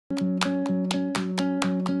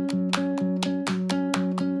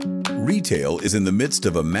Retail is in the midst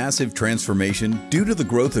of a massive transformation due to the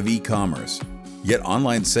growth of e-commerce. Yet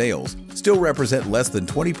online sales still represent less than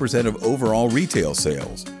 20% of overall retail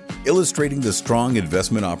sales, illustrating the strong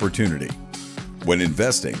investment opportunity. When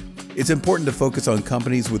investing, it's important to focus on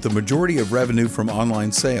companies with the majority of revenue from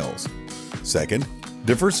online sales. Second,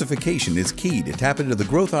 diversification is key to tap into the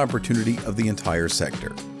growth opportunity of the entire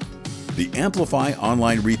sector. The Amplify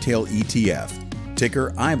Online Retail ETF,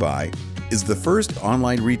 ticker IBUY, is the first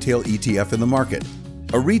online retail ETF in the market.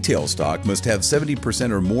 A retail stock must have 70%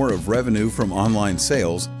 or more of revenue from online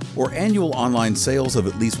sales or annual online sales of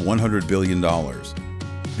at least $100 billion.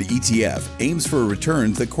 The ETF aims for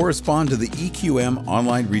returns that correspond to the EQM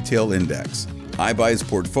Online Retail Index. IBUY's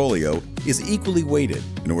portfolio is equally weighted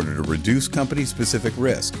in order to reduce company-specific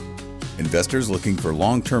risk. Investors looking for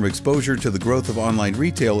long-term exposure to the growth of online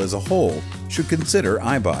retail as a whole should consider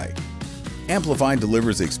IBUY. Amplify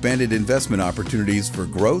delivers expanded investment opportunities for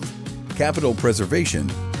growth, capital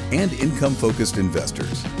preservation, and income-focused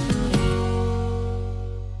investors.